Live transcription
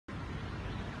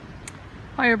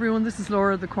Hi everyone, this is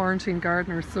Laura, the quarantine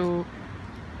gardener. So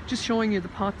just showing you the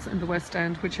pots in the West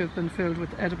End which have been filled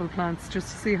with edible plants,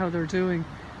 just to see how they're doing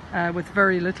with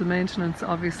very little maintenance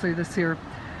obviously this year.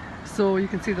 So you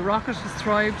can see the rocket has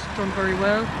thrived, done very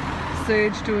well,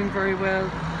 sage doing very well,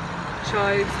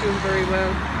 chives doing very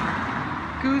well,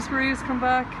 gooseberry has come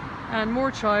back, and more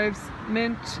chives,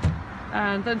 mint,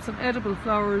 and then some edible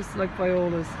flowers like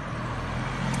violas.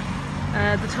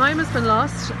 The time has been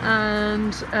lost,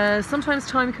 and sometimes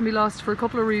time can be lost for a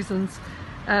couple of reasons.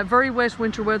 Very wet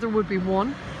winter weather would be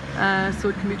one, so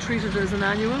it can be treated as an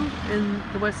annual in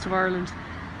the west of Ireland.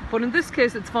 But in this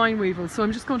case it's vine weevil, so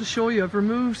I'm just going to show you. I've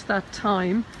removed that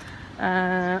time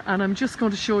and I'm just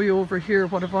going to show you over here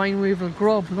what a vine weevil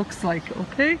grub looks like.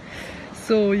 Okay,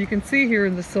 so you can see here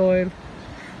in the soil,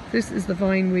 this is the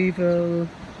vine weevil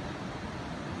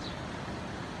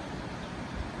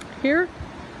here.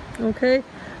 Okay,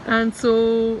 and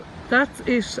so that's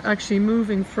it actually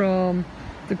moving from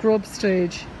the grub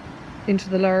stage into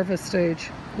the larva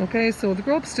stage. Okay, so the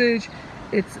grub stage,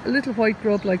 it's a little white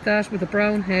grub like that with a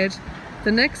brown head.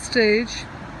 The next stage,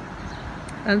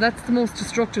 and that's the most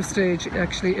destructive stage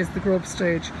actually, is the grub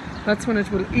stage. That's when it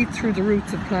will eat through the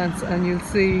roots of plants, and you'll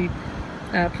see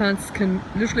plants can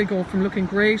literally go from looking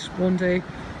great one day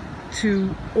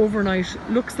to overnight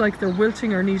looks like they're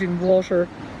wilting or needing water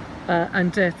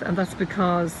and death. And that's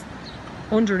because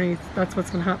underneath, that's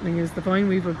what's been happening, is the vine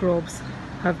weevil grubs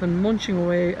have been munching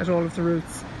away at all of the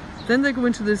roots. Then they go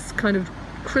into this kind of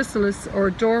chrysalis or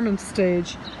dormant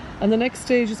stage, and the next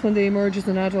stage is when they emerge as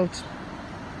an adult,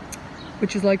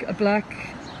 which is like a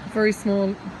black, very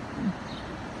small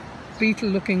beetle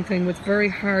looking thing with very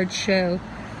hard shell,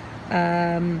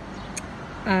 and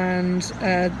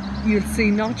you'll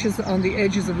see notches on the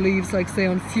edges of leaves, like say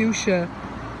on fuchsia.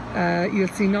 You'll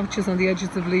see notches on the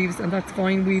edges of leaves, and that's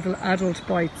vine weevil adult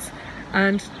bites.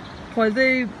 And while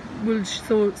they will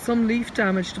show some leaf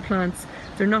damage to plants,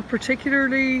 they're not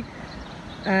particularly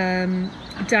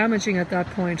damaging at that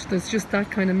point. There's just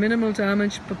that kind of minimal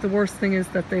damage, but the worst thing is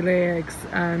that they lay eggs,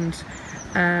 and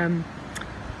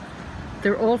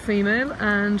they're all female,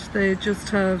 and they just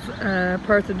have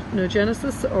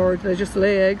parthenogenesis, or they just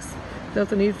lay eggs without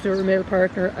the need for a male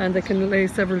partner, and they can lay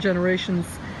several generations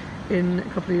in a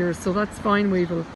couple of years. So that's vine weevil.